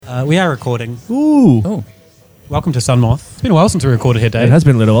We are recording. Ooh. Oh. Welcome to Sunmoth. It's been a while since we recorded here, Dave. It has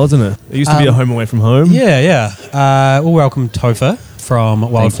been a little while, hasn't it? It used to be a home away from home. Yeah. We'll welcome Topher from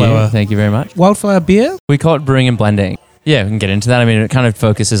Wildflower. Thank you very much. Wildflower Beer? We call it brewing and blending. Yeah, we can get into that. I mean, it kind of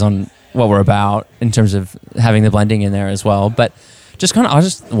focuses on what we're about in terms of having the blending in there as well. But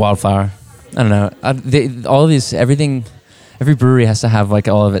Wildflower. I don't know. All of these, everything, every brewery has to have like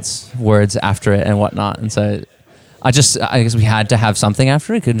all of its words after it and whatnot. And so I guess we had to have something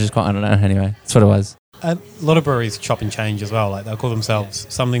after it. Couldn't just call, I don't know. Anyway, that's what it was. A lot of breweries chop and change as well. Like they'll call themselves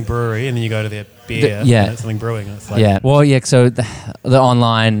something brewery, and then you go to their beer, and it's something brewing. And it's like, Yeah. Well, yeah. So the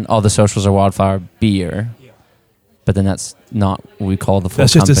online, all the socials are Wildflower Beer, but then that's not what we call the full.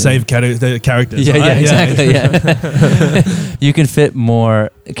 That's just company. to save the characters. Yeah, right? exactly. Yeah. You can fit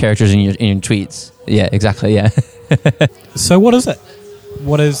more characters in your tweets. Yeah, exactly. Yeah. So what is it?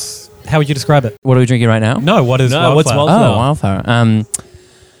 How would you describe it? What are we drinking right now? No, what is Wildflower? what's Wildflower? Oh, Wildflower.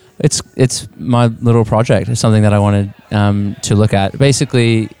 It's my little project. It's something that I wanted to look at.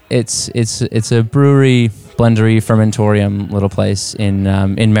 Basically, it's a brewery, blendery, fermentorium little place in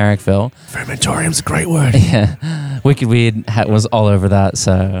Marrickville. Fermentorium's a great word. Yeah, Wicked Weird was all over that,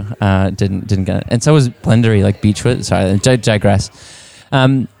 so didn't get it. And so was blendery, like Beechwood. Sorry, I digress.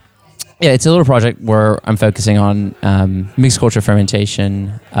 Yeah, it's a little project where I'm focusing on mixed culture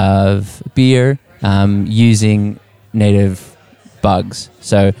fermentation of beer using native bugs.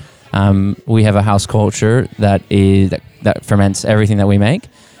 So we have a house culture that ferments everything that we make,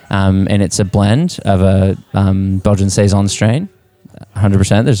 and it's a blend of a Belgian Saison strain,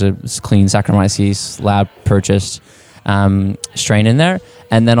 100%. There's a clean Saccharomyces lab purchased strain in there,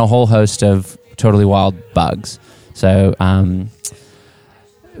 and then a whole host of totally wild bugs. So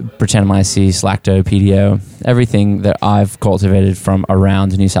Brettanomyces, Lacto, PDO, everything that I've cultivated from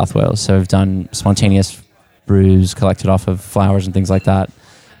around New South Wales. So I've done spontaneous brews collected off of flowers and things like that.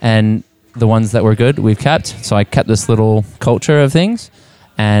 And the ones that were good, we've kept. So I kept this little culture of things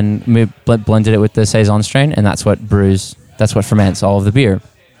and blended it with the Saison strain, and that's what ferments all of the beer.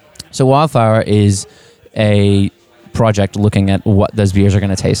 So Wildflower is a project looking at what those beers are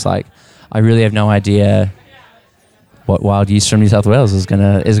going to taste like. I really have no idea what wild yeast from New South Wales is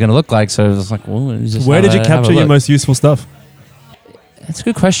gonna look like. So it was like, well, where did you capture your most useful stuff? That's a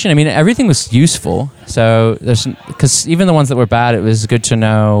good question. I mean, everything was useful. So because even the ones that were bad, it was good to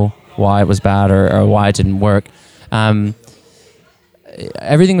know why it was bad or why it didn't work.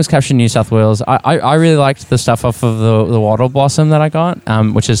 Everything was captured in New South Wales. I really liked the stuff off of the wattle blossom that I got,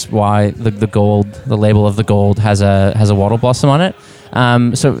 which is why the label of the gold has a wattle blossom on it.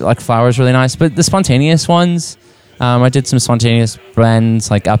 So like flower is really nice, but the spontaneous ones. I did some spontaneous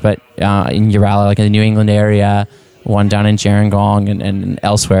blends like up at in Uralla, like in the New England area, one down in Gerringong and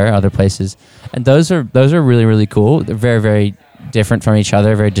elsewhere, other places. And those are really, really cool. They're very, very different from each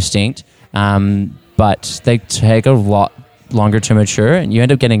other, very distinct. But they take a lot longer to mature, and you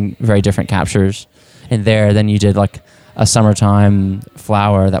end up getting very different captures in there than you did like a summertime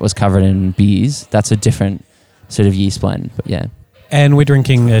flower that was covered in bees. That's a different sort of yeast blend, but yeah. And we're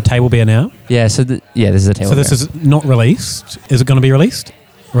drinking a table beer now. Yeah, this is a table beer. So this is not released. Is it going to be released?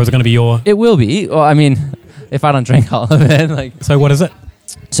 Or is it going to be your... It will be. Well, I mean, if I don't drink all of it. So what is it?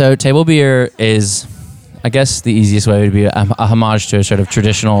 So table beer is, I guess the easiest way would be a homage to a sort of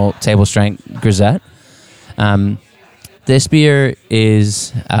traditional table strength grisette. This beer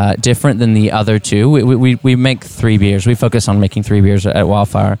is different than the other two. We make 3 beers. We focus on making 3 beers at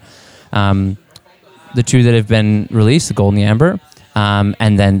Wildflower. The 2 that have been released, the Gold and the Amber,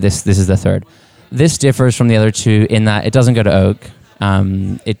 and then this is the 3rd. This differs from the other 2 in that it doesn't go to oak.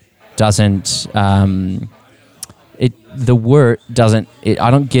 It doesn't. The wort doesn't.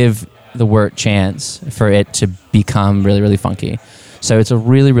 I don't give the wort chance for it to become really, really funky. So it's a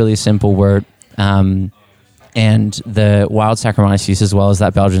really, really simple wort. And the wild Saccharomyces, as well as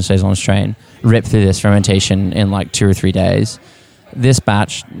that Belgian Saison strain, rip through this fermentation in like 2 or 3 days. This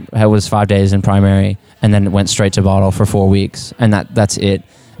batch was 5 days in primary, and then it went straight to bottle for 4 weeks, and that's it.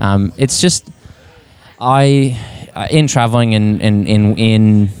 It's just in traveling and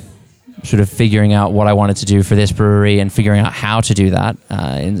in sort of figuring out what I wanted to do for this brewery and figuring out how to do that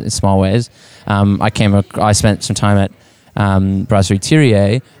in small ways. I spent some time at Brasserie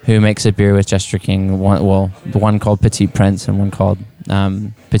Thirier, who makes a beer with Jester King, one called Petite Prince and one called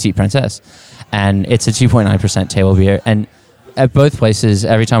Petite Princess, and it's a 2.9% table beer. And at both places,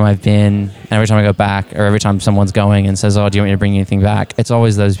 every time I've been, and every time I go back, or every time someone's going and says, "Oh, do you want me to bring anything back?" It's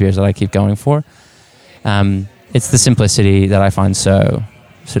always those beers that I keep going for. It's the simplicity that I find so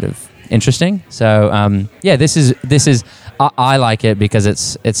sort of interesting. So this is I like it because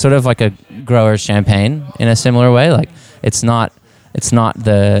it's sort of like a grower's champagne in a similar way. Like it's not it's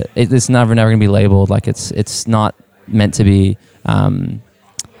never going to be labeled like it's not meant to be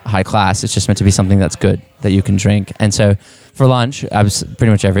high class. It's just meant to be something that's good that you can drink. And so for lunch, I was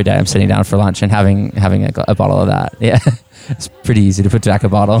pretty much every day I'm sitting down for lunch and having a bottle of that. Yeah, it's pretty easy to put back a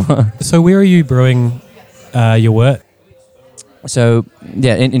bottle. So where are you brewing your wort? So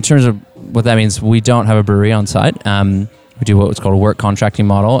yeah, in terms of what that means, we don't have a brewery on site. We do what's called a wort contracting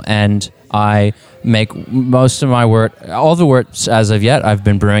model, and I make most of my wort, all the worts as of yet, I've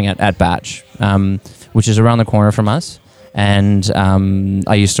been brewing at Batch, which is around the corner from us. And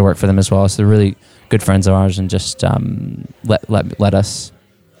I used to work for them as well, so they're really good friends of ours, and just let us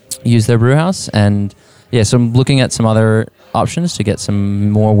use their brew house. And yeah, so I'm looking at some other options to get some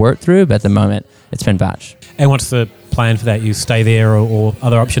more wort through, but at the moment it's been Batch. And what's the plan for that? You stay there, or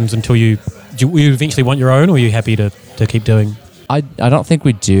other options until you eventually want your own, or are you happy to keep doing? I don't think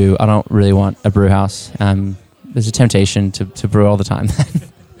we do. I don't really want a brew house. There's a temptation to brew all the time.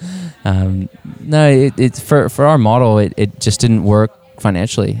 No, it's for our model, it just didn't work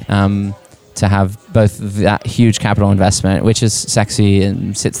financially. To have both that huge capital investment, which is sexy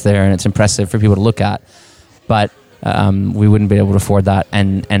and sits there and it's impressive for people to look at, but we wouldn't be able to afford that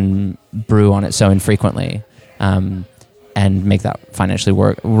and brew on it so infrequently, and make that financially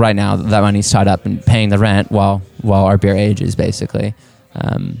work. Right now, that money's tied up in paying the rent while our beer ages, basically.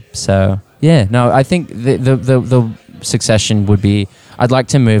 So yeah, no, I think the succession would be, I'd like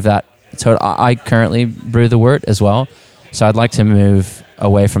to move that. So I currently brew the wort as well, so I'd like to move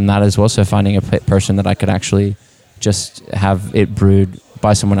away from that as well. So finding a person that I could actually just have it brewed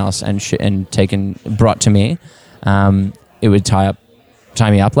by someone else and brought to me, it would tie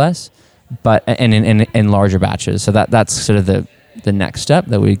me up less, but and in larger batches. So that's sort of the next step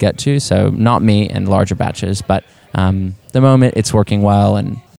that we get to. So not me and larger batches, but the moment it's working well.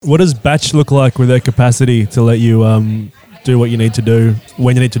 And what does Batch look like with their capacity to let you do what you need to do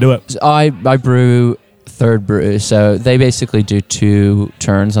when you need to do it? I brew third brew, so they basically do 2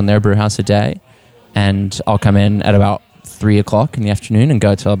 turns on their brew house a day, and I'll come in at about 3 o'clock in the afternoon and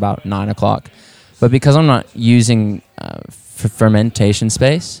go till about 9 o'clock. But because I'm not using fermentation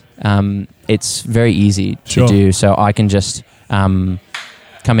space, it's very easy to do. So I can just come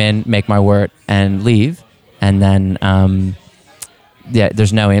in, make my wort, and leave, and then there's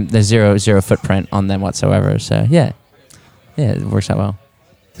zero footprint on them whatsoever. So yeah, it works out well.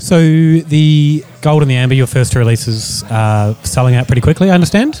 So the Gold and the Amber, your first 2 releases, selling out pretty quickly, I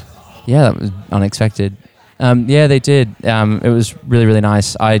understand? Yeah, that was unexpected. Yeah, they did. It was really, really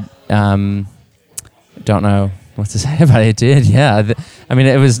nice. I don't know what to say about it. It did, yeah. I mean,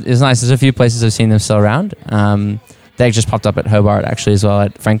 it was nice. There's a few places I've seen them still around. They just popped up at Hobart, actually, as well,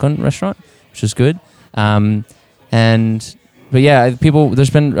 at Franklin Restaurant, which was good. But yeah, there's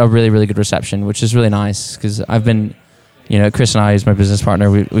been a really, really good reception, which is really nice, because I've been... Chris and I, as my business partner,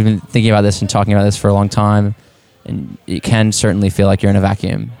 we've been thinking about this and talking about this for a long time, and it can certainly feel like you're in a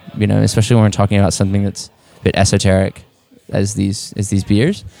vacuum, especially when we're talking about something that's a bit esoteric as these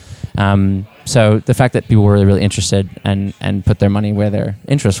beers. So the fact that people were really, really interested and put their money where their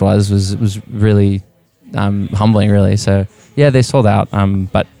interest was really humbling, really. So yeah, they sold out.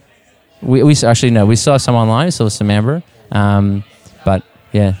 But we actually we still have some online. We still have some Amber, but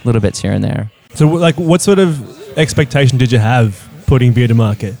yeah, little bits here and there. So what sort of expectation did you have putting beer to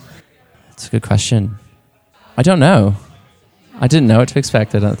market? That's a good question. I don't know. I didn't know what to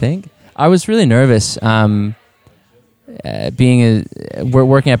expect, I don't think. I was really nervous. We're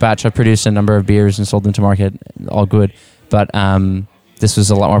working at Batch, I've produced a number of beers and sold them to market, all good. But this was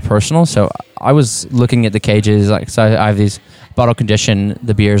a lot more personal. So I was looking at the cages, so I have these bottle condition,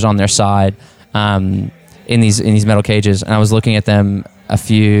 the beers on their side, in these metal cages, and I was looking at them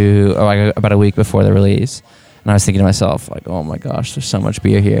about a week before the release. And I was thinking to myself, oh my gosh, there's so much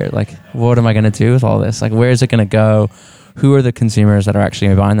beer here. What am I going to do with all this? Where is it going to go? Who are the consumers that are actually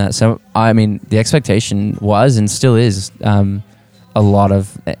going to be buying that? So, I mean, the expectation was and still is a lot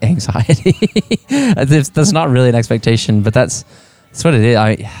of anxiety. That's not really an expectation, but that's what it is.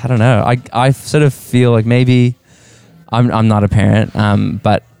 I don't know. I sort of feel like maybe I'm not a parent,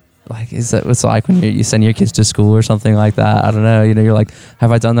 but is that what's like when you send your kids to school or something like that? I don't know. You're like,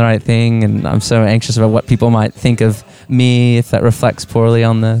 have I done the right thing? And I'm so anxious about what people might think of me if that reflects poorly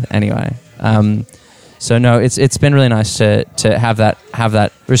on anyway. So no, it's been really nice to have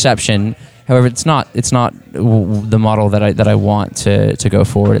that reception. However, it's not the model that I want to go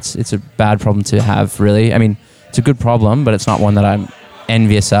forward. It's a bad problem to have, really. I mean, it's a good problem, but it's not one that I'm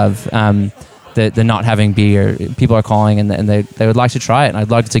envious of. The not having beer, people are calling and they would like to try it, and I'd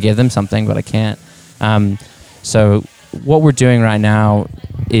like to give them something, but I can't. So what we're doing right now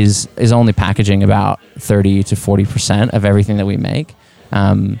is only packaging about 30 to 40% of everything that we make,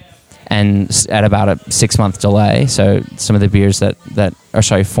 and at about a 6-month delay. So some of the beers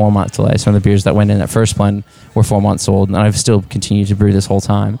 4-month delay. Some of the beers that went in that first blend were 4 months old, and I've still continued to brew this whole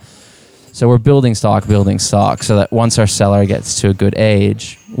time. So we're building stock, so that once our cellar gets to a good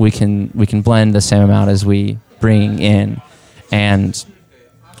age, we can blend the same amount as we bring in, and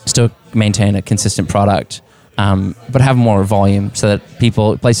still maintain a consistent product, but have more volume, so that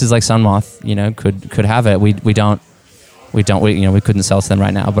places like Sunmoth, could have it. We couldn't sell to them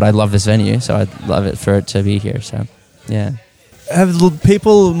right now, but I love this venue, so I'd love it for it to be here. So, yeah. Have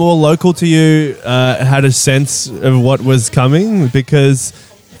people more local to you had a sense of what was coming? Because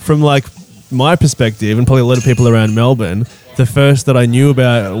from like my perspective, and probably a lot of people around Melbourne, the first that I knew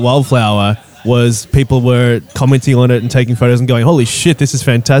about Wildflower was people were commenting on it and taking photos and going, holy shit, this is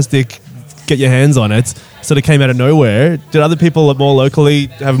fantastic, get your hands on it. Sort of came out of nowhere. Did other people more locally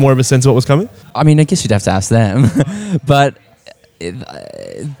have more of a sense of what was coming? I mean, I guess you'd have to ask them. But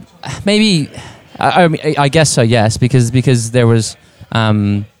maybe, I guess so, yes, because there was,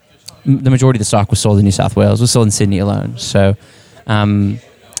 the majority of the stock was sold in New South Wales, was sold in Sydney alone. So,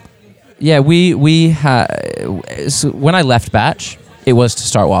 yeah, so when I left Batch, it was to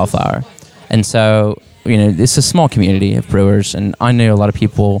start Wildflower. And so, it's a small community of brewers, and I knew a lot of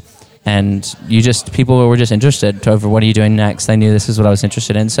people, and people were just interested over what are you doing next. They knew this is what I was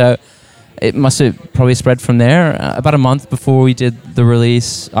interested in. So it must have probably spread from there. About a month before we did the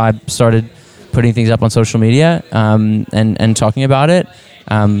release, I started putting things up on social media, and talking about it.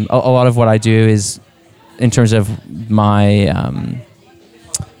 A lot of what I do is, in terms of my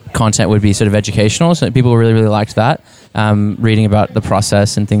content, would be sort of educational. So people really, really liked that, reading about the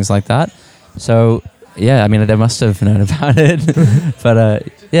process and things like that. So yeah, I mean, they must have known about it. But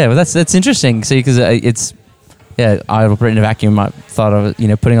yeah, well, that's interesting. So because I've written a vacuum. I thought of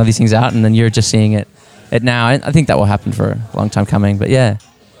putting all these things out, and then you're just seeing it now. I think that will happen for a long time coming. But yeah,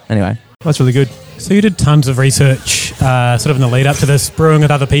 anyway, that's really good. So you did tons of research, sort of in the lead up to this, brewing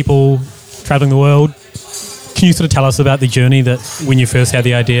with other people, traveling the world. Can you sort of tell us about the journey that when you first had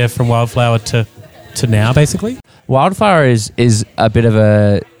the idea from Wildflower to now, basically? Wildflower is a bit of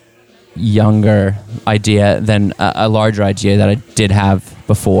a younger idea than a larger idea that I did have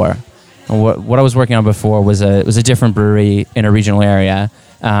before. And what I was working on before was a different brewery in a regional area,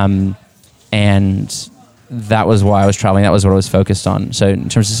 and that was why I was traveling. That was what I was focused on. So in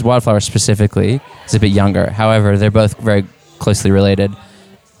terms of Wildflower specifically, it's a bit younger. However, they're both very closely related.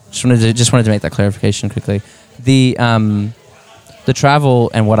 Just wanted to make that clarification quickly. The travel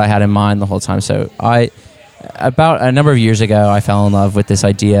and what I had in mind the whole time. So about a number of years ago, I fell in love with this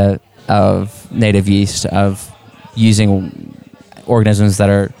idea of native yeast, of using organisms that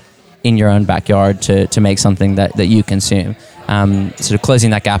are in your own backyard to make something that you consume. Sort of closing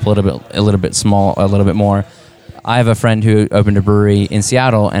that gap a little bit more. I have a friend who opened a brewery in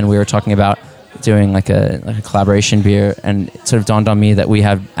Seattle, and we were talking about doing like a collaboration beer, and it sort of dawned on me that we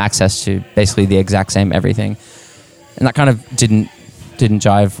have access to basically the exact same everything, and that kind of didn't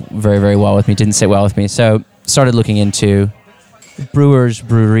jive very, very well with me, didn't sit well with me. So started looking into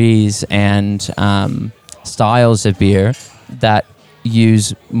breweries, and styles of beer that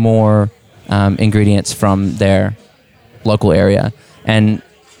use more ingredients from their local area. And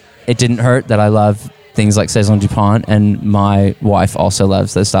it didn't hurt that I love things like Saison DuPont, and my wife also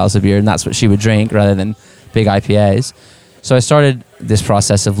loves those styles of beer, and that's what she would drink rather than big IPAs. So I started this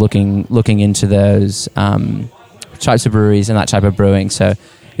process of looking into those types of breweries and that type of brewing. So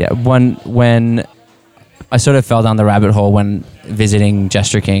yeah, when I sort of fell down the rabbit hole when visiting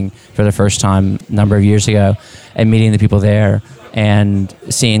Jester King for the first time a number of years ago, and meeting the people there and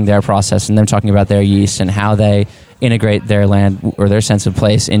seeing their process and them talking about their yeast and how they integrate their land or their sense of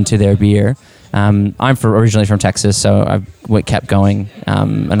place into their beer. I'm originally from Texas, so I kept going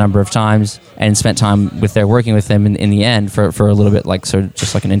a number of times and spent time working with them in the end for a little bit, like sort of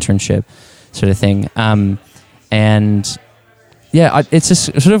just like an internship sort of thing. And yeah, it's just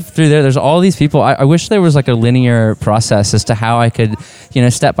sort of through there. There's all these people. I wish there was like a linear process as to how I could,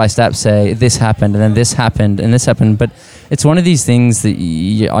 step by step say this happened and then this happened and this happened. But it's one of these things that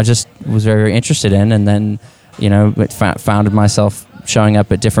I just was very, very interested in, and then found myself showing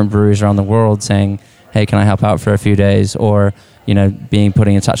up at different breweries around the world saying, hey, can I help out for a few days? Or,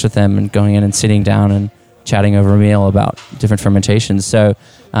 putting in touch with them and going in and sitting down and chatting over a meal about different fermentations. So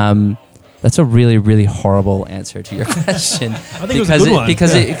that's a really, really horrible answer to your question. I think it was a good one.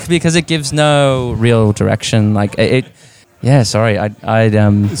 Because it gives no real direction. Like it. Yeah, sorry.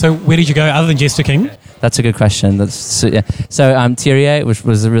 So where did you go other than Jester King? That's a good question. So Thierry, which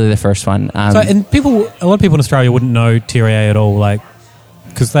was really the first one. A lot of people in Australia wouldn't know Thierry at all, like,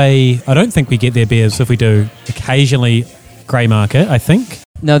 because I don't think we get their beers. If we do, occasionally Grey Market, I think.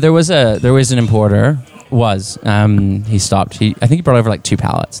 No, there was an importer. He stopped. I think he brought over like 2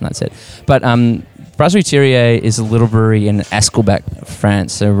 pallets, and that's it. But Brasserie Thierry is a little brewery in Esquelbec,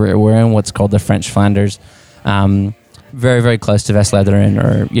 France. So we're in what's called the French Flanders. Very, very close to West-Letheren,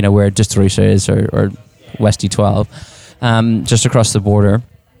 or where Disterusa is, or West E12, just across the border.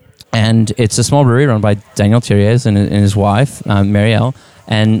 And it's a small brewery run by Daniel Thierry and his wife, Marielle.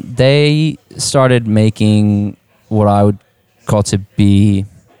 And they started making what I would call to be,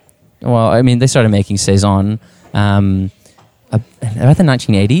 they started making Saison about the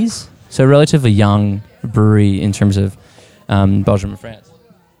 1980s. So a relatively young brewery in terms of Belgium and France.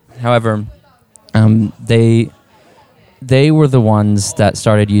 However, they were the ones that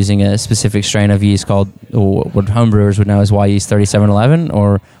started using a specific strain of yeast called, what homebrewers would know as Y yeast 3711,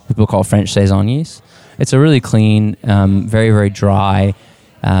 or what people call French Saison yeast. It's a really clean, very, very dry,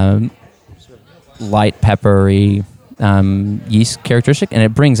 light peppery yeast characteristic, and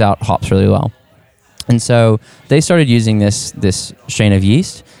it brings out hops really well. And so they started using this strain of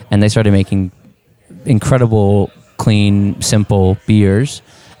yeast, and they started making incredible, clean, simple beers.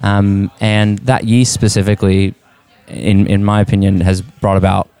 And that yeast specifically, in my opinion, has brought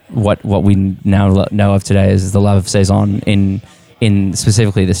about what we now know of today as the love of Saison in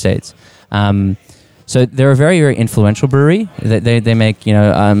specifically the States. So they're a very, very influential brewery. They make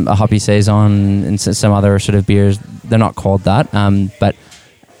a hoppy Saison and some other sort of beers. They're not called that, but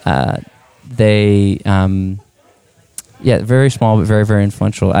very small but very, very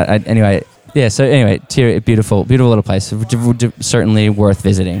influential. Thierry, beautiful little place. Certainly worth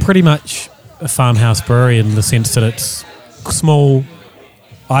visiting. Pretty much a farmhouse brewery in the sense that it's small,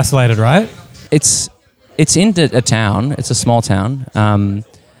 isolated, right? It's in a town. It's a small town, and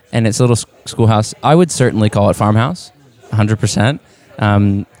it's a little schoolhouse. I would certainly call it farmhouse, 100%.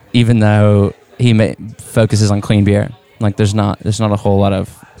 Even though he focuses on clean beer, like there's not a whole lot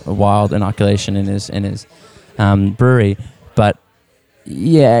of wild inoculation in his brewery, but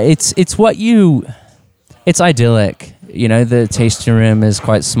yeah, it's idyllic. The tasting room is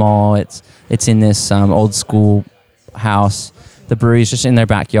quite small. It's in this old school house. The brewery's just in their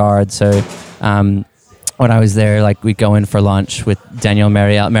backyard. So when I was there, like we'd go in for lunch with Daniel and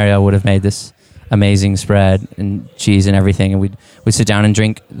Marielle. Marielle would have made this amazing spread and cheese and everything, and we'd sit down and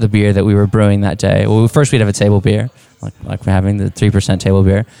drink the beer that we were brewing that day. Well, first we'd have a table beer, like we're having the 3% table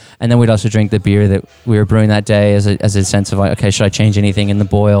beer, and then we'd also drink the beer that we were brewing that day as a sense of like, okay, should I change anything in the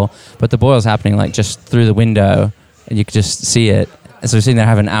boil? But the boil's happening like just through the window, and you could just see it. And so we're sitting there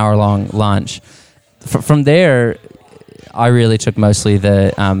having an hour-long lunch. From there, I really took mostly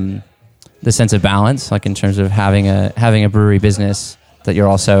the sense of balance, like in terms of having a brewery business that you're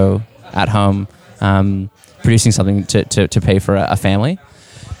also at home producing something to pay for a family.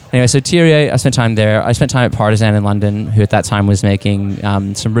 Anyway, so Thierry, I spent time there. I spent time at Partisan in London, who at that time was making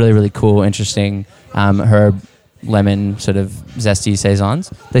some really, really cool, interesting herb, lemon, sort of zesty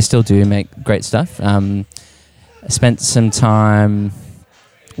Saisons. They still do make great stuff. I spent some time...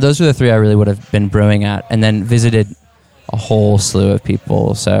 Those were the 3 I really would have been brewing at, and then visited a whole slew of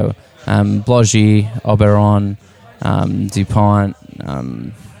people. So Blogy, Oberon, DuPont,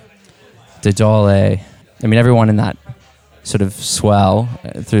 De Dole. I mean, everyone in that sort of swell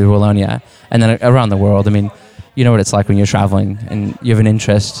through Wallonia, and then around the world. I mean, you know what it's like when you're traveling and you have an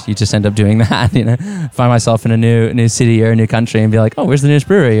interest, you just end up doing that. Find myself in a new city or a new country and be like, oh, where's the nearest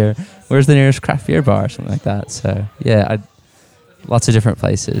brewery, or where's the nearest craft beer bar, or something like that. So yeah, lots of different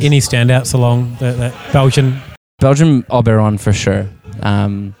places. Any standouts along that Belgium, Oberon for sure.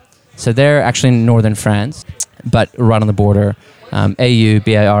 So they're actually in northern France, but right on the border.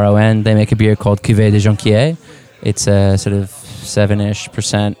 AU-BARON, they make a beer called Cuvée de Jonquière. It's a sort of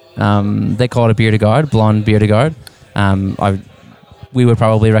 7-ish%. They call it a bière de garde, blonde bière de garde. We would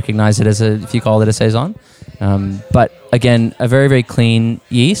probably recognize it if you called it a Saison. But again, a very, very clean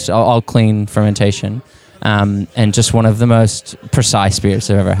yeast, all clean fermentation, and just one of the most precise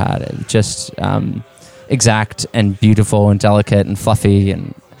beers I've ever had. Just exact and beautiful and delicate and fluffy,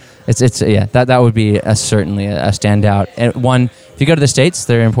 and that would be certainly a standout. And one, if you go to the States,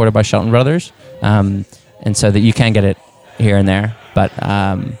 they're imported by Shelton Brothers, and so that you can get it here and there, but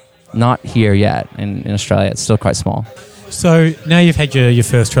not here yet in Australia. It's still quite small. So now you've had your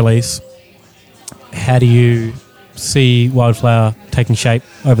first release. How do you see Wildflower taking shape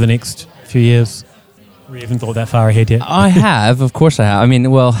over the next few years? We haven't thought that far ahead yet. I have, of course I have. I mean,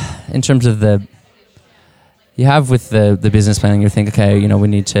 well, in terms of you have with the business planning, you think, okay, we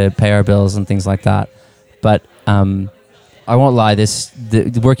need to pay our bills and things like that. But I won't lie.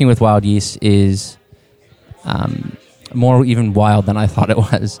 Working with wild yeast is more even wild than I thought it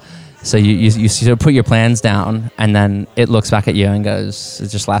was. So you sort of put your plans down, and then it looks back at you and it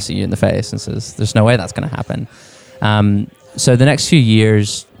just laughs at you in the face and says, "There's no way that's going to happen." So the next few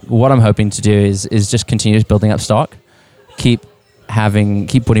years, what I'm hoping to do is just continue building up stock, keep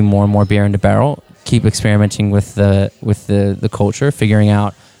putting more and more beer into barrel, keep experimenting with the culture, figuring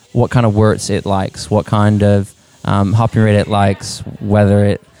out what kind of worts it likes, what kind of hopping rate it likes,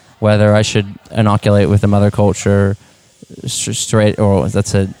 whether I should inoculate with the mother culture straight, or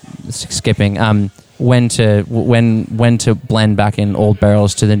that's a skipping. When to blend back in old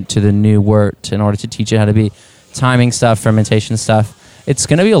barrels to the new wort in order to teach it how to be timing stuff, fermentation stuff. It's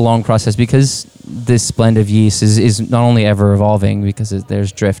going to be a long process because this blend of yeast is not only ever evolving because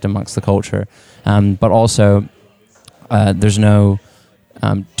there's drift amongst the culture, but also there's no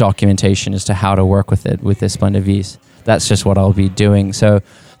documentation as to how to work with it with this blend of yeast. That's just what I'll be doing. So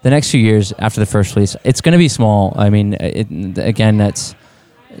the next few years after the first release, it's going to be small. I mean, again, that's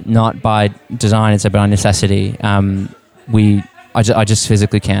not by design; it's by necessity. I just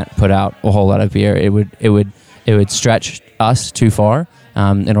physically can't put out a whole lot of beer. It would stretch us too far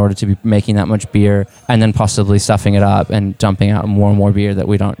in order to be making that much beer and then possibly stuffing it up and dumping out more and more beer that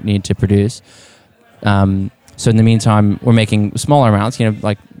we don't need to produce. So in the meantime, we're making smaller amounts.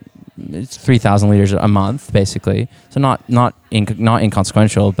 Like it's 3,000 liters a month, basically. So not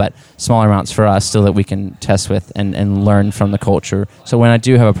inconsequential, but smaller amounts for us, still that we can test with and learn from the culture. So when I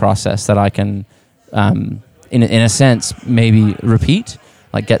do have a process that I can, in a sense, maybe repeat,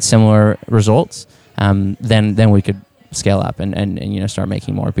 like get similar results, then we could scale up and start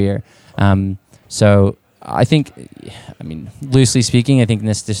making more beer. So I think, loosely speaking, I think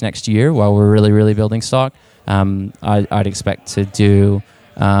this next year, while we're really, really building stock, I'd expect to do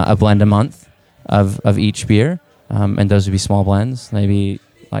a blend a month of each beer, and those would be small blends, maybe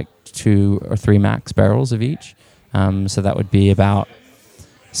like 2 or 3 max barrels of each. So that would be about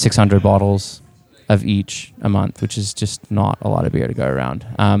 600 bottles of each a month, which is just not a lot of beer to go around.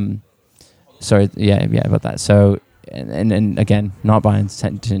 So yeah, about that. So and again, not by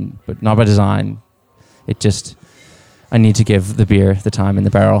intention, but not by design. It just, I need to give the beer the time in the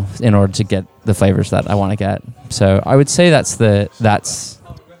barrel in order to get the flavors that I want to get. So I would say that's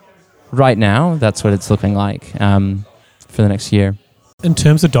right now, that's what it's looking like for the next year. In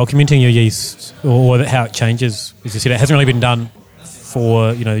terms of documenting your yeast or how it changes, as you said, it hasn't really been done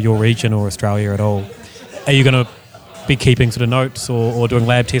for your region or Australia at all. Are you going to be keeping sort of notes or doing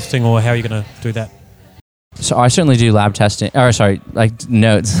lab testing, or how are you going to do that? So I certainly do lab testing, like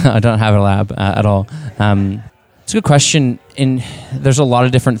notes. I don't have a lab at all. It's a good question. There's a lot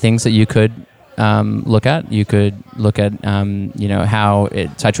of different things that you could look at. You could look at how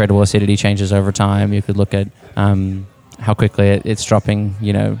titratable acidity changes over time. You could look at how quickly it's dropping,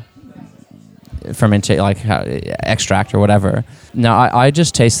 fermentate, like extract or whatever. No, I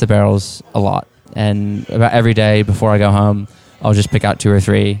just taste the barrels a lot, and about every day before I go home, I'll just pick out 2 or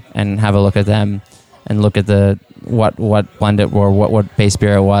 3 and have a look at them and look at what blend it or what base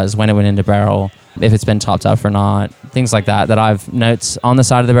beer it was, when it went into barrel, if it's been topped up or not, things like that I've notes on the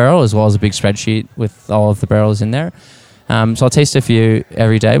side of the barrel, as well as a big spreadsheet with all of the barrels in there. So I'll taste a few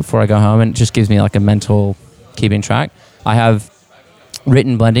every day before I go home, and it just gives me like a mental keeping track. I have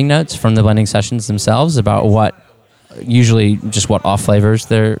written blending notes from the blending sessions themselves about usually just what off flavors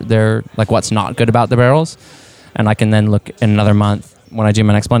they're like, what's not good about the barrels, and I can then look in another month when I do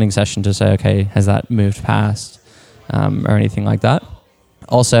my next blending session to say, okay, has that moved past or anything like that.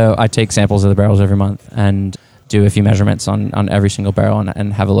 Also, I take samples of the barrels every month and do a few measurements on every single barrel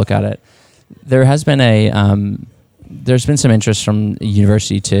and have a look at it. There has been there's been some interest from the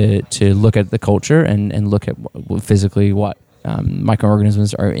university to look at the culture and look at physically what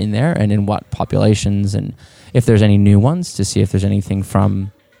microorganisms are in there and in what populations, and if there's any new ones, to see if there's anything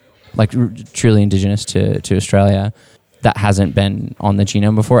from like truly indigenous to Australia that hasn't been on the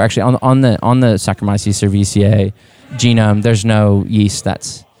genome before. Actually, on the Saccharomyces cerevisiae genome, there's no yeast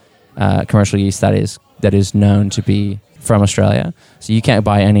that's commercial yeast that is known to be from Australia. So you can't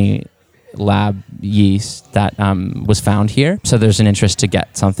buy any lab yeast that was found here. So there's an interest to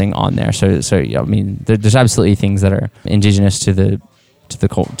get something on there. So there's absolutely things that are indigenous to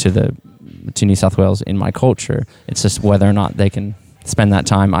New South Wales in my culture. It's just whether or not they can spend that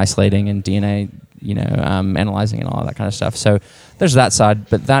time isolating and DNA, analyzing and all that kind of stuff. So there's that side,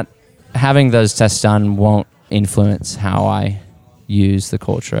 but that having those tests done won't influence how I use the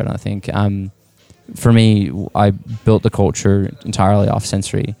culture. And I think for me, I built the culture entirely off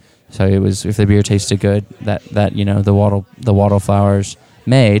sensory. So it was, if the beer tasted good that the wattle flowers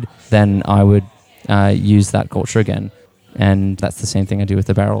made, then I would use that culture again. And that's the same thing I do with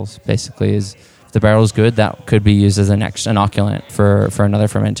the barrels. Basically, is if the barrel's good, that could be used as the next inoculant for another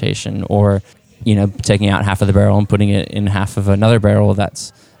fermentation, or taking out half of the barrel and putting it in half of another barrel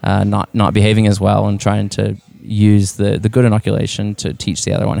that's not behaving as well, and trying to use the good inoculation to teach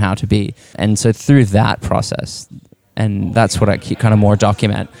the other one how to be. And so through that process, and that's what I keep kind of more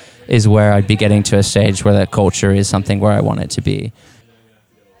document, is where I'd be getting to a stage where that culture is something where I want it to be.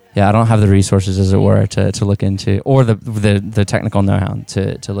 Yeah, I don't have the resources, as it were, to look into, or the technical know-how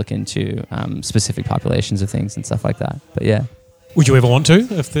to look into specific populations of things and stuff like that. But yeah. Would you ever want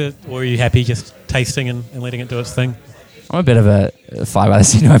to, or are you happy just tasting and letting it do its thing? I'm a bit of a fly by the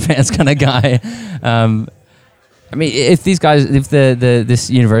seat of my pants kind of guy. I mean, if this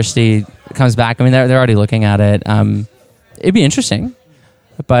university comes back, I mean, they're already looking at it. It'd be interesting,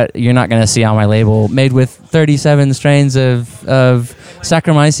 but you're not going to see on my label made with 37 strains of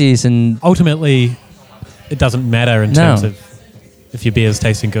Saccharomyces. And ultimately, it doesn't matter in terms of if your beer's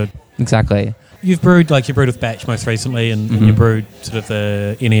tasting good. Exactly. You brewed with Batch most recently, and you brewed sort of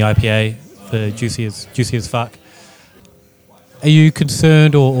the NEIPA, the juicy as fuck. Are you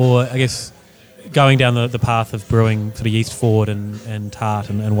concerned, or I guess going down the path of brewing sort of yeast forward and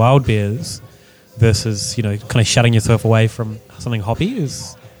tart and wild beers versus kind of shutting yourself away from something hoppy?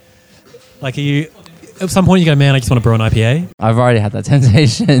 Is like, are you at some point you go, man, I just want to brew an IPA? I've already had that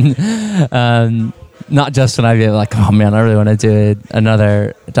temptation. Not just an IPA, like, oh man, I really want to do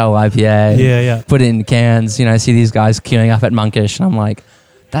another double IPA. Yeah. Put it in cans. I see these guys queuing up at Monkish, and I'm like,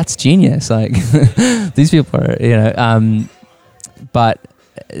 that's genius. Like, these people are, but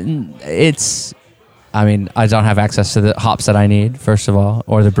it's, I mean, I don't have access to the hops that I need, first of all,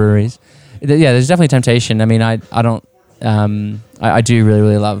 or the breweries. Yeah, there's definitely temptation. I mean, I don't, I do really,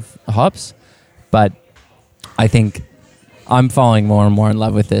 really love hops, but I think I'm falling more and more in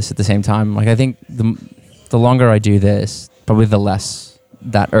love with this at the same time. Like, I think the longer I do this, probably the less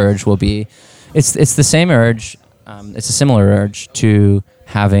that urge will be. It's the same urge. It's a similar urge to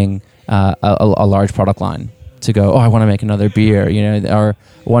having a large product line, to go, oh, I want to make another beer. Or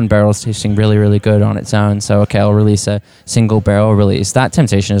one barrel's tasting really, really good on its own, so okay, I'll release a single barrel release. That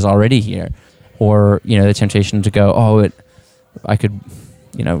temptation is already here. Or the temptation to go, oh, I could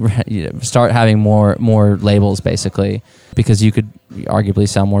start having more labels, basically, because you could arguably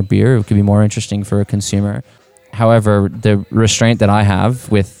sell more beer. It could be more interesting for a consumer. However, the restraint that I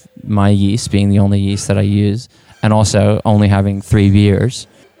have with my yeast being the only yeast that I use, and also only having 3 beers,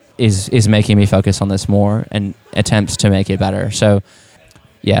 is making me focus on this more and attempts to make it better. So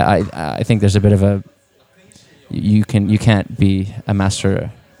yeah, I think there's a bit of a, you can't be a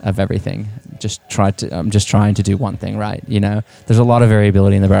master of everything. I'm just trying to do one thing right. There's a lot of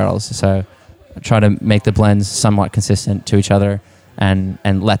variability in the barrels, so I try to make the blends somewhat consistent to each other, and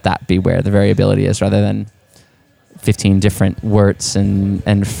let that be where the variability is, rather than 15 different worts and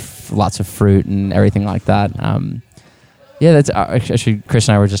lots of fruit and everything like that. Yeah, that's actually, Chris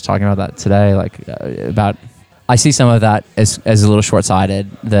and I were just talking about that today. About, I see some of that as a little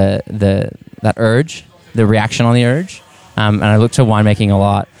short-sighted. That urge, the reaction on the urge, and I look to winemaking a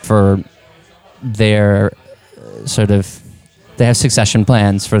lot for their sort of, they have succession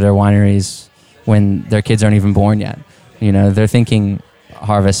plans for their wineries when their kids aren't even born yet. They're thinking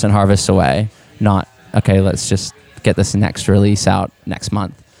harvest and harvest away, not, okay, let's just get this next release out next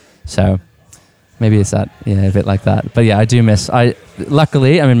month. So maybe it's that, a bit like that. But yeah, I do miss,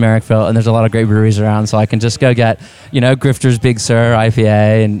 luckily I'm in Marrickville, and there's a lot of great breweries around, so I can just go get, Grifter's Big Sur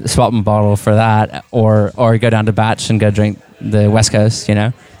IPA and swap my bottle for that, or go down to Batch and go drink the West Coast,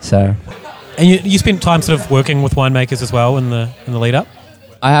 so. And you spent time sort of working with winemakers as well in the lead up?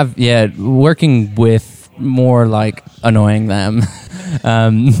 I have, working with, more like annoying them.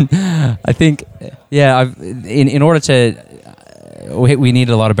 I think, in order to, we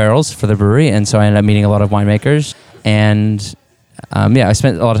needed a lot of barrels for the brewery, and so I ended up meeting a lot of winemakers. And I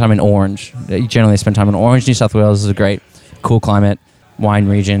spent a lot of time in Orange. Generally, I spent time in Orange. New South Wales is a great, cool climate, wine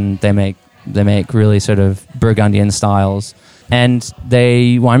region. They make really sort of Burgundian styles. And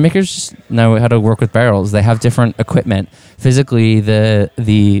winemakers just know how to work with barrels. They have different equipment. Physically,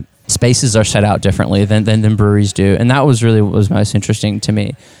 the spaces are set out differently than breweries do. And that was really what was most interesting to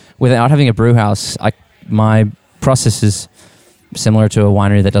me. Without having a brew house, my process is similar to a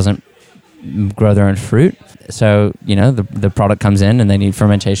winery that doesn't grow their own fruit. So, the product comes in and they need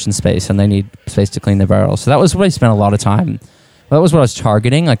fermentation space, and they need space to clean the barrels. So that was what I spent a lot of time. That was what I was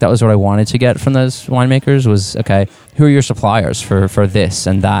targeting. That was what I wanted to get from those winemakers was, okay, who are your suppliers for this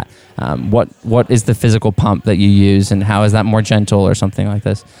and that? What is the physical pump that you use, and how is that more gentle or something like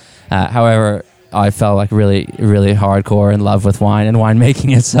this? However, I felt like really, really hardcore in love with wine and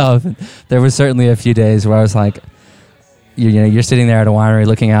winemaking itself. There was certainly a few days where I was like, you're sitting there at a winery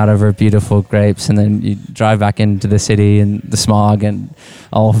looking out over beautiful grapes, and then you drive back into the city and the smog and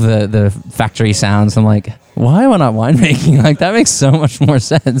all of the factory sounds. I'm like, why am I not winemaking? Like, that makes so much more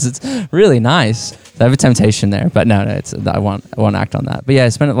sense. It's really nice. So I have a temptation there, but no, I won't act on that. But yeah, I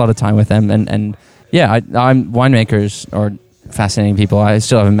spent a lot of time with them, and yeah, I'm winemakers or fascinating people. I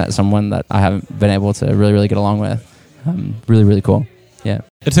still haven't met someone that I haven't been able to really, really get along with. Really, really cool. Yeah.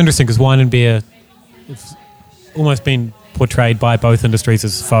 It's interesting because wine and beer, it's almost been portrayed by both industries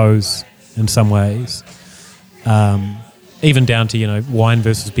as foes in some ways. Even down to, wine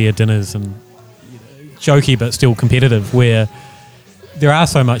versus beer dinners, and jokey but still competitive, where there are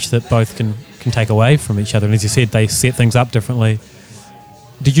so much that both can take away from each other. And as you said, they set things up differently.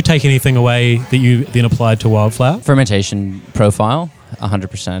 Did you take anything away that you then applied to Wildflower? Fermentation profile,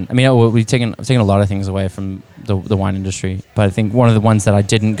 100%. I mean, I've taken a lot of things away from the wine industry, but I think one of the ones that I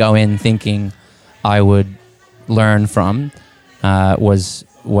didn't go in thinking I would learn from was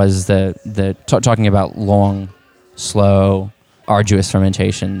talking about long, slow, arduous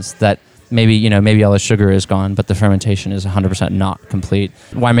fermentations that maybe all the sugar is gone, but the fermentation is 100% not complete.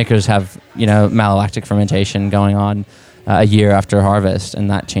 Winemakers have malolactic fermentation going on a year after harvest,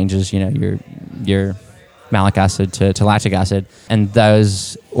 and that changes your malic acid to lactic acid, and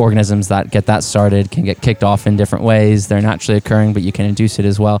those organisms that get that started can get kicked off in different ways. They're naturally occurring, but you can induce it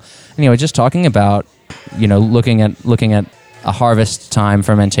as well. Anyway, just talking about looking at a harvest time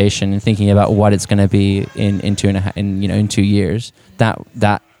fermentation and thinking about what it's going to be in 2 years.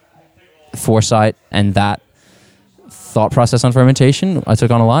 That foresight and that thought process on fermentation I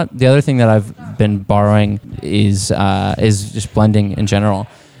took on a lot. The other thing that I've been borrowing is just blending in general.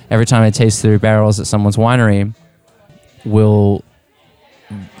 Every time I taste through barrels at someone's winery,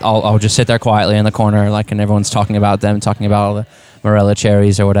 I'll just sit there quietly in the corner, and everyone's talking about all the Morella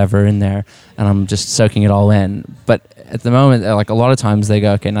cherries or whatever in there, and I'm just soaking it all in. But at the moment, a lot of times they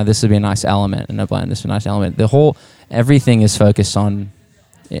go, okay, now this would be a nice element in a blend. This would be a nice element. Everything is focused on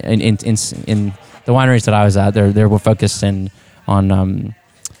in the wineries that I was at. They were focused on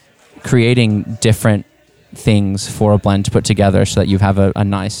creating different things for a blend to put together, so that you have a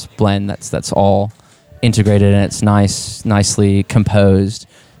nice blend that's all integrated and it's nicely composed.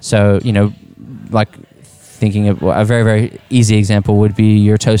 So thinking of a very, very easy example would be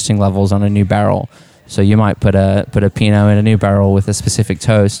your toasting levels on a new barrel. So you might put a Pinot in a new barrel with a specific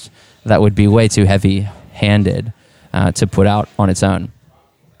toast that would be way too heavy-handed to put out on its own.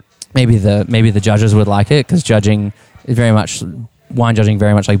 Maybe the judges would like it, because wine judging,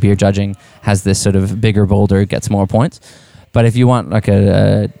 very much like beer judging, has this sort of bigger, bolder, gets more points. But if you want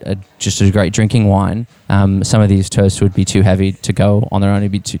just a great drinking wine, some of these toasts would be too heavy to go on their own.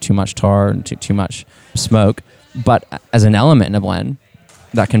 It'd be too much tar and too much smoke. But as an element in a blend,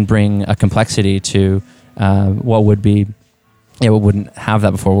 that can bring a complexity to what would be, what wouldn't have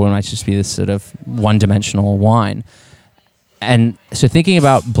that before. What might just be this sort of one-dimensional wine. And so thinking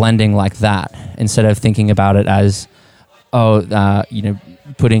about blending like that, instead of thinking about it as,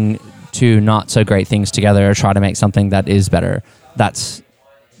 putting two not so great things together or try to make something that is better.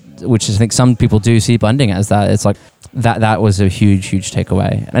 Which I think some people do see blending as that. It's like that was a huge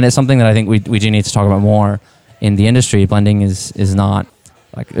takeaway. And it's something that I think we do need to talk about more in the industry. Blending is not,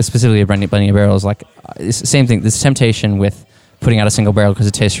 specifically blending of barrels, it's the same thing. This temptation with putting out a single barrel because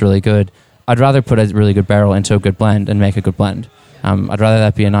it tastes really good. I'd rather put a really good barrel into a good blend and make a good blend. I'd rather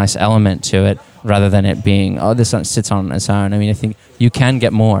that be a nice element to it rather than it being, this sits on its own. I mean, I think you can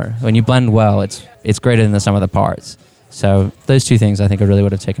get more. When you blend well, it's greater than the sum of the parts. So those two things I think I really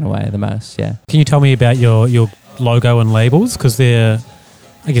would have taken away the most, yeah. Can you tell me about your logo and labels? Because they're,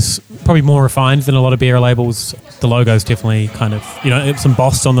 I guess, probably more refined than a lot of beer labels. The logo's definitely kind of, it's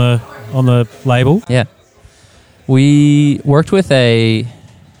embossed on the label. Yeah. We worked with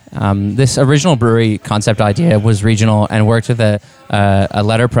this original brewery concept idea was regional, and worked with a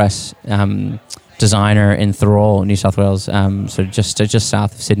letterpress designer in Thirroul, New South Wales, so just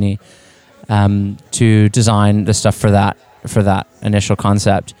south of Sydney, to design the stuff for that initial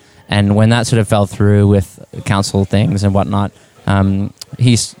concept. And when that sort of fell through with council things and whatnot,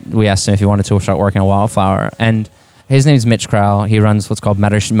 we asked him if he wanted to start working on Wildflower. And his name's Mitch Crowell. He runs what's called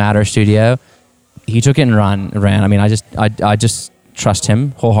Matter Studio. He took it and ran. I mean, I just trust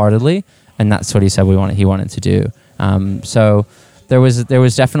him wholeheartedly, and that's what he said he wanted to do. So there was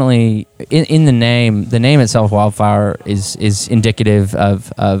definitely in the name itself, Wildflower is indicative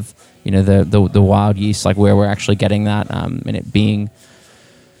of the wild yeast, where we're actually getting that, and it being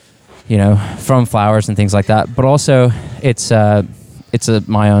from flowers and things like that. But also it's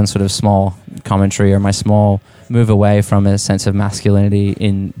my own sort of small commentary or my small move away from a sense of masculinity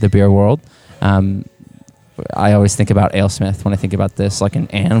in the beer world. I always think about AleSmith when I think about this, like an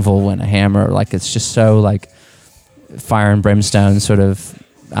anvil and a hammer. Like it's just so like fire and brimstone sort of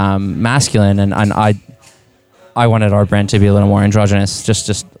masculine, and I wanted our brand to be a little more androgynous,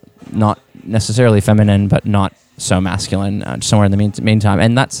 just not necessarily feminine, but not so masculine, somewhere in the meantime.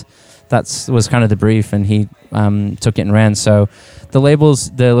 And that's was kind of the brief, and he took it and ran. So the labels,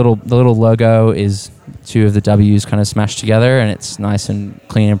 the little logo is two of the W's kind of smashed together, and it's nice and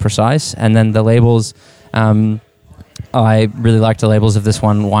clean and precise. And then the labels, I really liked the labels of this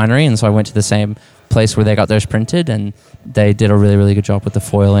one winery, and so I went to the same place where they got theirs printed, and they did a really, really good job with the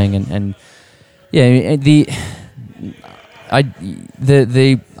foiling and yeah,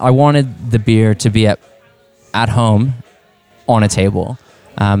 I wanted the beer to be at home on a table,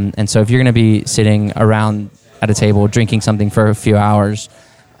 and so if you're going to be sitting around at a table drinking something for a few hours,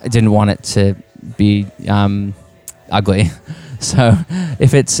 I didn't want it to be ugly. So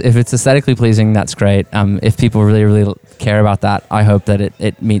if it's aesthetically pleasing, that's great. If people really, really care about that, I hope that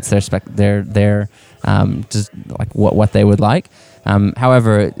it meets their just like what they would like.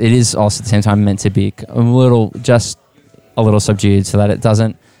 However, it is also at the same time meant to be a little subdued, so that it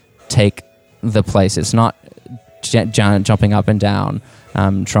doesn't take the place. It's not jumping up and down,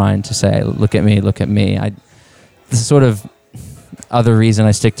 trying to say, look at me. The sort of other reason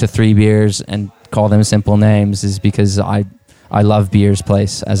I stick to 3 beers and call them simple names is because I love beer's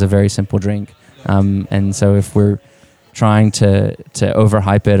place as a very simple drink. And so if we're trying to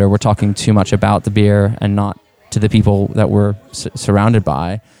overhype it, or we're talking too much about the beer and not to the people that we're surrounded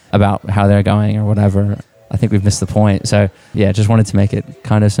by about how they're going or whatever, I think we've missed the point. So yeah, just wanted to make it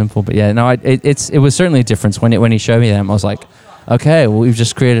kind of simple. But yeah, no, it was certainly a difference when he showed me them. I was like, okay, well, we've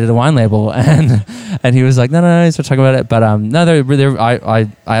just created a wine label, and he was like, no, he's talking about it. But no, I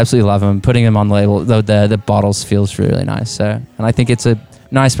absolutely love them. Putting them on the label, though, the bottles feels really nice. So, and I think it's a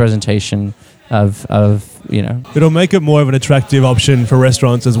nice presentation of It'll make it more of an attractive option for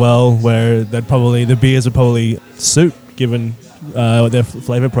restaurants as well, where the beers would probably suit given their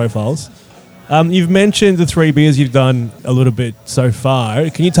flavor profiles. You've mentioned the 3 beers you've done a little bit so far.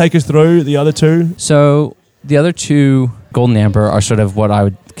 Can you take us through the other 2? So the other 2, Golden Amber, are sort of what I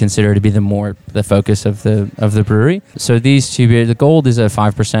would consider to be the focus of the brewery. So these 2 beers, the Gold is a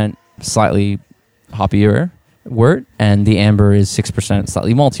 5% slightly hoppier wort, and the Amber is 6%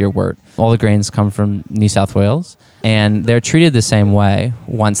 slightly maltier wort. All the grains come from New South Wales, and they're treated the same way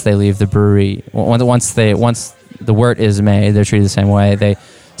once they leave the brewery. Once the wort is made, they're treated the same way. They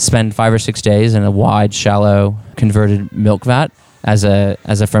spend 5 or 6 days in a wide, shallow, converted milk vat as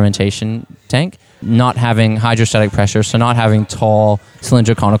a fermentation tank. Not having hydrostatic pressure, so not having tall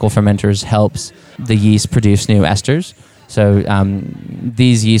cylindroconical fermenters, helps the yeast produce new esters. So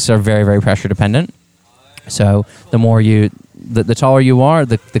these yeasts are very, very pressure dependent. So the taller you are,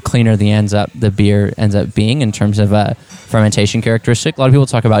 the cleaner the beer ends up being in terms of a fermentation characteristic. A lot of people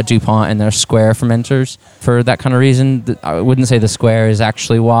talk about DuPont and their square fermenters for that kind of reason. I wouldn't say the square is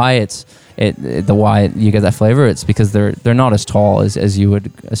actually why the why you get that flavor. It's because they're not as tall as you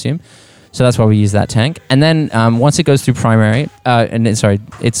would assume. So that's why we use that tank. And then once it goes through primary,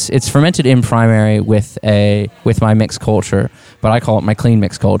 it's fermented in primary with my mixed culture, but I call it my clean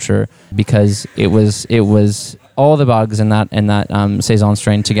mixed culture because it was all the bugs in that saison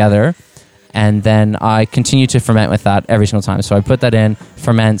strain together, and then I continue to ferment with that every single time. So I put that in,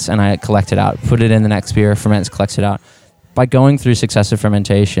 ferments, and I collect it out. Put it in the next beer, ferments, collects it out. By going through successive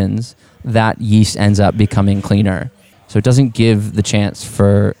fermentations, that yeast ends up becoming cleaner. So it doesn't give the chance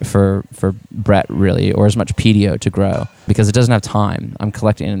for Brett really, or as much PDO to grow, because it doesn't have time. I'm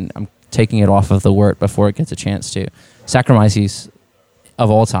taking it off of the wort before it gets a chance to. Saccharomyces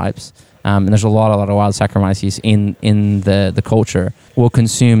of all types, and there's a lot of wild Saccharomyces in the culture, will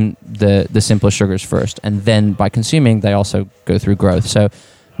consume the simplest sugars first, and then by consuming, they also go through growth. So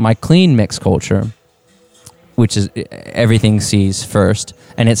my clean mixed culture, which is everything sees first,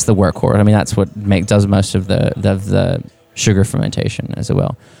 and it's the workhorse. I mean, that's what does most of the sugar fermentation as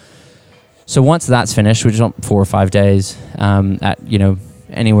well. So once that's finished, which is 4 or 5 days, at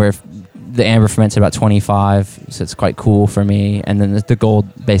anywhere, the amber ferments at about 25, so it's quite cool for me. And then the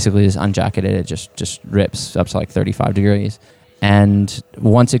Gold basically is unjacketed; it just rips up to like 35 degrees. And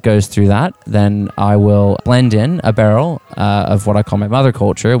once it goes through that, then I will blend in a barrel of what I call my mother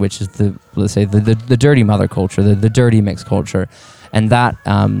culture, which is the dirty mother culture, the dirty mixed culture. And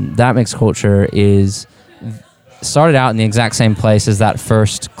that mixed culture is started out in the exact same place as that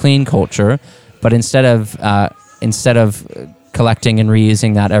first clean culture, but instead of collecting and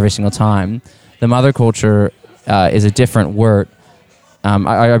reusing that every single time, the mother culture is a different wort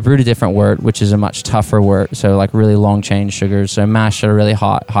I brewed a different wort, which is a much tougher wort, so like really long chain sugars, so mashed at a really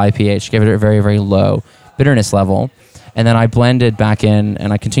high pH, gave it a very, very low bitterness level. And then I blended back in,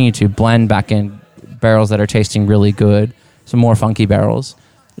 and I continue to blend back in barrels that are tasting really good, some more funky barrels,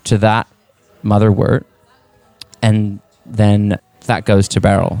 to that mother wort. And then that goes to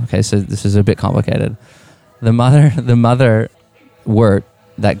barrel. Okay, so this is a bit complicated. The mother wort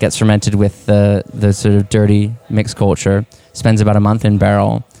that gets fermented with the sort of dirty mixed culture spends about a month in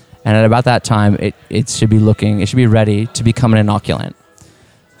barrel, and at about that time it should be ready to become an inoculant.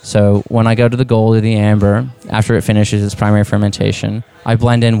 So when I go to the gold or the amber, after it finishes its primary fermentation, I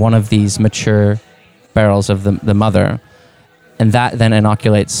blend in one of these mature barrels of the mother, and that then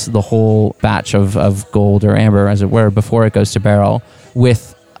inoculates the whole batch of gold or amber, as it were, before it goes to barrel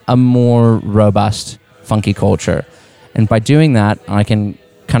with a more robust funky culture. And by doing that, I can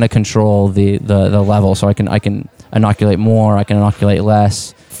kind of control the level, so I can inoculate more, I can inoculate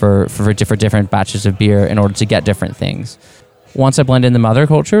less for different batches of beer in order to get different things. Once I blend in the mother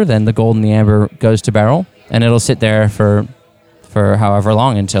culture, then the gold and the amber goes to barrel, and it'll sit there for however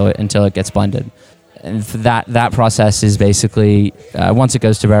long until it gets blended. And that process is basically once it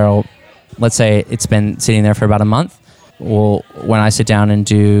goes to barrel, let's say it's been sitting there for about a month. Well, when I sit down and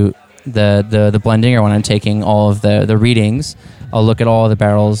do the blending, or when I'm taking all of the readings, I'll look at all of the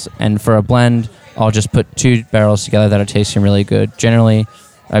barrels, and for a blend, I'll just put two barrels together that are tasting really good. Generally,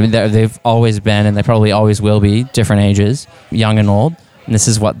 I mean, they've always been, and they probably always will be, different ages, young and old. And this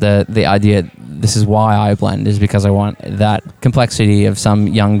is what the idea, this is why I blend, is because I want that complexity of some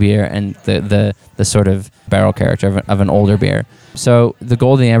young beer and the sort of barrel character of an older beer. So the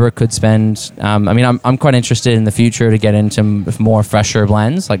gold and the amber could spend, I'm quite interested in the future to get into more fresher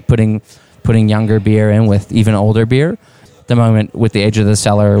blends, like putting younger beer in with even older beer. At the moment, with the age of the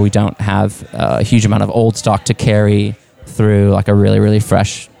cellar, we don't have a huge amount of old stock to carry through like a really, really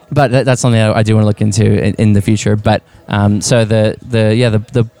fresh. But that's something I do want to look into in the future. But so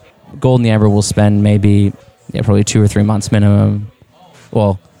the gold and the amber will spend maybe probably 2 or 3 months minimum.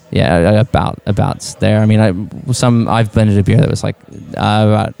 Well, yeah, about there. I mean, I've blended a beer that was like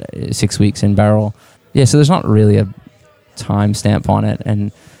about 6 weeks in barrel. Yeah, so there's not really a time stamp on it,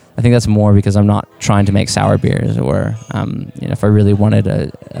 and I think that's more because I'm not trying to make sour beers, or if I really wanted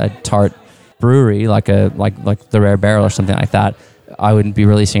a tart brewery like the Rare Barrel or something like that, I wouldn't be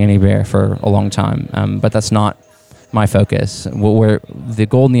releasing any beer for a long time. But that's not my focus. Where the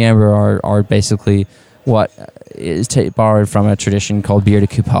gold and the amber are basically what is borrowed from a tradition called bière de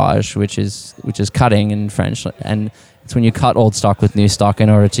coupage, which is cutting in French, and it's when you cut old stock with new stock in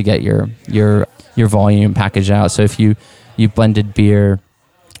order to get your volume package out. So if you blended beer,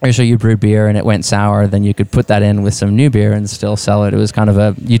 or so you brewed beer and it went sour, then you could put that in with some new beer and still sell it. It was kind of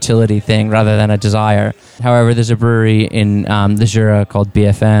a utility thing rather than a desire. However, there's a brewery in the Jura called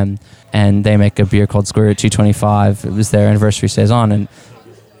BFM, and they make a beer called Square Root 225. It was their anniversary saison, and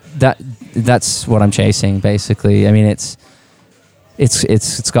that's what I'm chasing, basically. I mean, it's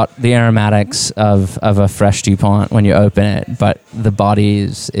got the aromatics of a fresh DuPont when you open it, but the body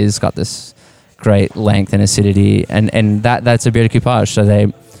is got this great length and acidity, and that's a bière de coupage. So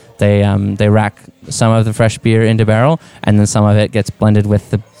they rack some of the fresh beer into barrel, and then some of it gets blended with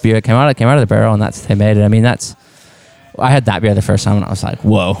the beer that came out of the barrel, and that's they made it. I mean, I had that beer the first time, and I was like,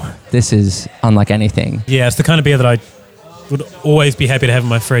 whoa, this is unlike anything. Yeah, it's the kind of beer that I would always be happy to have in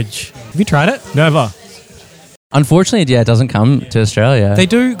my fridge. Have you tried it? Never. Unfortunately, yeah, it doesn't come to Australia. They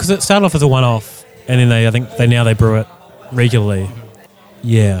do, because it started off as a one-off, and then I think they brew it regularly.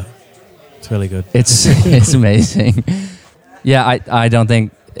 Yeah, it's really good. It's amazing. Yeah, I don't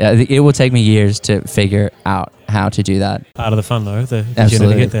think it will take me years to figure out how to do that. Part of the fun, though, the Absolutely.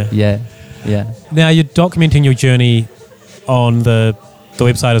 journey to get there. Yeah. Now, you're documenting your journey on the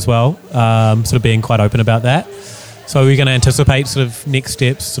website as well, sort of being quite open about that. So are we going to anticipate sort of next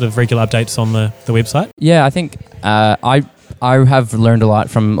steps, sort of regular updates on the website? Yeah, I think I have learned a lot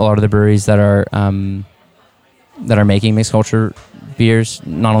from a lot of the breweries that are making mixed culture beers,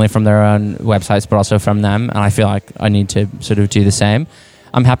 not only from their own websites but also from them, and I feel like I need to sort of do the same.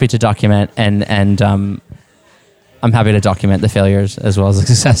 I'm happy to document and I'm happy to document the failures as well as the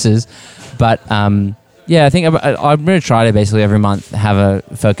successes, but yeah, I think I'm going to try to basically every month have a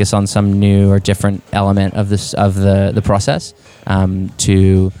focus on some new or different element of the process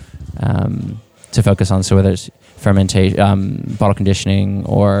to focus on. So whether it's fermentation, bottle conditioning,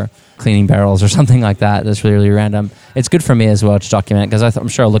 or cleaning barrels or something like that, that's really, really random. It's good for me as well to document, because I'm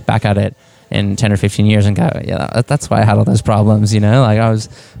sure I'll look back at it in 10 or 15 years and go, yeah, that's why I had all those problems, like I was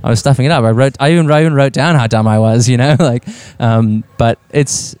stuffing it up. I even wrote down how dumb I was, but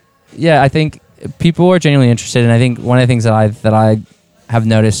it's, yeah, I think people are genuinely interested, and I think one of the things that I have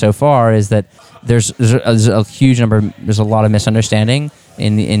noticed so far is that there's a huge number. There's a lot of misunderstanding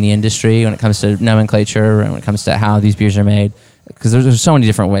in the industry when it comes to nomenclature and when it comes to how these beers are made. Because there's so many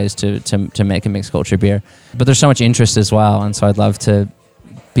different ways to make a mixed culture beer, but there's so much interest as well, and so I'd love to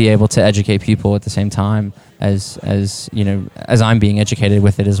be able to educate people at the same time as I'm being educated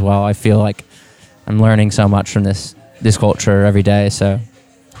with it as well. I feel like I'm learning so much from this culture every day, so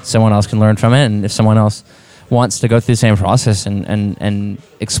someone else can learn from it, and if someone else wants to go through the same process and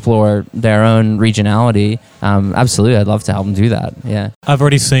explore their own regionality, absolutely, I'd love to help them do that. Yeah, I've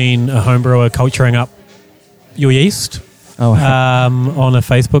already seen a homebrewer culturing up your yeast. Oh, on a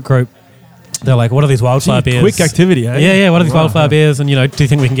Facebook group. They're like, what are these wildflower beers? Quick activity, eh? Yeah, what are these wildflower beers? And, do you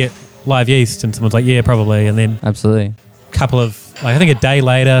think we can get live yeast? And someone's like, yeah, probably. And then absolutely. a couple of, I think a day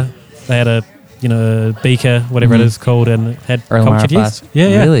later, they had a beaker, whatever it is called, and it had Earl cultured Mara yeast. Flask.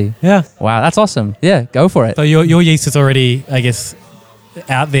 Yeah. Really? Yeah. Wow, that's awesome. Yeah, go for it. So your yeast is already, I guess,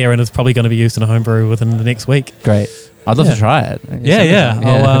 out there and is probably going to be used in a home brew within the next week. Great. I'd love to try it.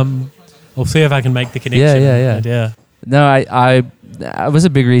 Yeah. I'll see if I can make the connection. Yeah. No, I was a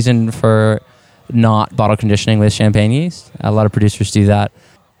big reason for not bottle conditioning with champagne yeast. A lot of producers do that,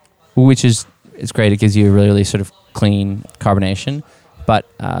 which it's great. It gives you a really, really sort of clean carbonation. But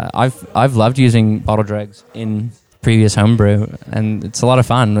I've loved using bottle dregs in previous homebrew, and it's a lot of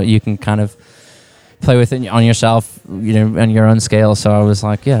fun. You can kind of play with it on yourself, on your own scale. So I was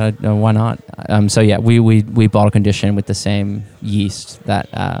like, yeah, no, why not? We bottle condition with the same yeast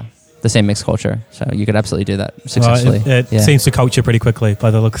that. The same mixed culture, so you could absolutely do that successfully. Well, it seems to culture pretty quickly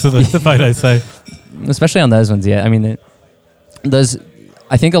by the looks of the photos. So, especially on those ones, yeah. I mean,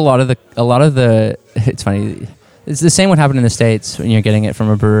 I think a lot of the. It's funny. It's the same what happened in the States when you're getting it from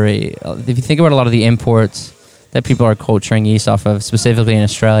a brewery. If you think about a lot of the imports that people are culturing yeast off of, specifically in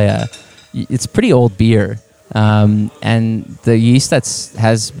Australia, it's pretty old beer. And the yeast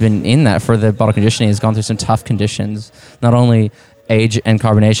has been in that for the bottle conditioning has gone through some tough conditions, not only age and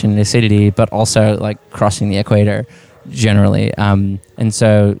carbonation and acidity, but also like crossing the equator generally. And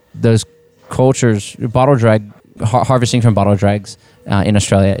so those cultures, harvesting from bottle dregs in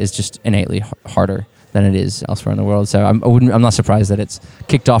Australia is just innately harder than it is elsewhere in the world. So I'm not surprised that it's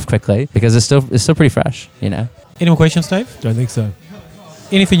kicked off quickly because it's still pretty fresh, Any more questions, Dave? Don't think so.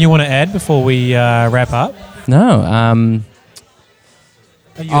 Anything you want to add before we wrap up? No.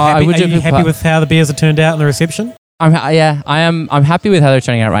 Are you happy with how the beers have turned out and the reception? I'm happy with how they're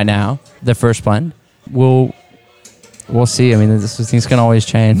turning out right now. The first blend, we'll see. I mean, things can always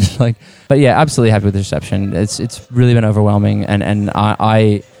change. But yeah, absolutely happy with the reception. It's really been overwhelming, and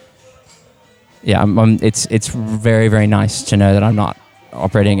it's very, very nice to know that I'm not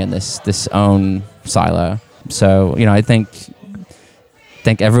operating in this own silo. So I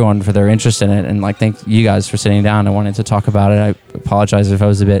thank everyone for their interest in it, and thank you guys for sitting down and wanting to talk about it. I apologize if I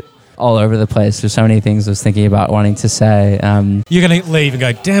was a bit all over the place. There's so many things I was thinking about wanting to say. You're going to leave and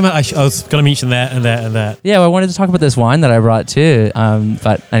go, damn it, I was going to mention that and that and that. Yeah, well, I wanted to talk about this wine that I brought too.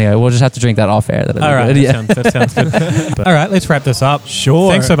 But anyway, we'll just have to drink that off air. All right, that sounds good. All right, let's wrap this up.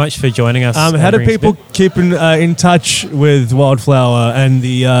 Sure. Thanks so much for joining us. How do people keep in touch with Wildflower and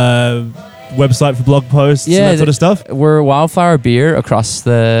the website for blog posts and that sort of stuff? We're Wildflower Beer across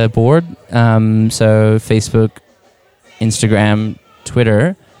the board. So Facebook, Instagram,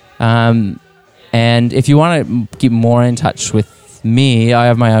 Twitter. And if you want to keep more in touch with me, I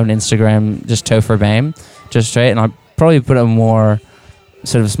have my own Instagram, just Topher Bame, just straight, and I'll probably put up more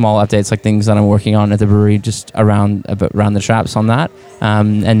sort of small updates, like things that I'm working on at the brewery, just around the traps on that.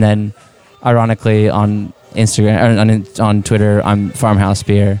 And then, ironically, on Instagram and on Twitter, I'm Farmhouse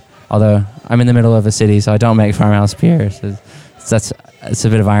Beer. Although I'm in the middle of a city, so I don't make farmhouse beer. So it's a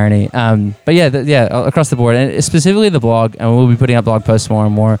bit of irony. But across the board, and specifically the blog, and we'll be putting up blog posts more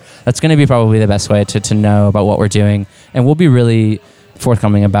and more. That's going to be probably the best way to know about what we're doing, and we'll be really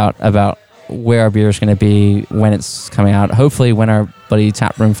forthcoming about where our beer is going to be when it's coming out. Hopefully, when our bloody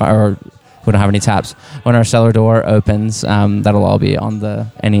tap room or we don't have any taps, when our cellar door opens, that'll all be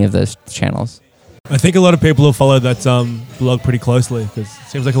on any of those channels. I think a lot of people will follow that blog pretty closely because it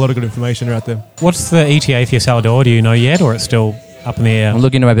seems like a lot of good information out there. What's the ETA for your cellar door? Do you know yet, or it's still up in the air? I'm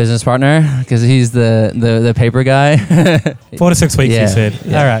looking to my business partner because he's the paper guy. 4 to 6 weeks, you said.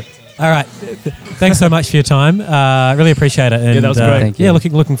 Yeah. All right. Thanks so much for your time. Really appreciate it. And, that was great. Thank you. Yeah,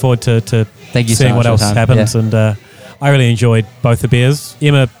 looking forward to Thank you seeing so what else happens. Yeah. And I really enjoyed both the beers.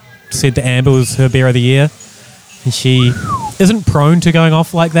 Emma said the Amber was her beer of the year, and she isn't prone to going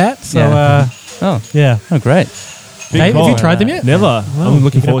off like that. So. Yeah. Oh, great. Hey, have you tried them yet? Never. I'm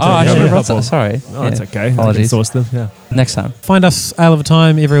looking forward to it. I should have brought some. Sorry. Oh, that's okay. Apologies. I can source them. Yeah. Next time. Find us Ale of a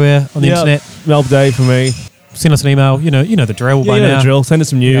Time everywhere on the internet. Melb Day for me. send us an email. You know the drill by Yeah, now. the drill. Send us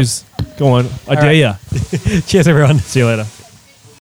some news. Go on. I dare ya. Cheers, everyone. See you later.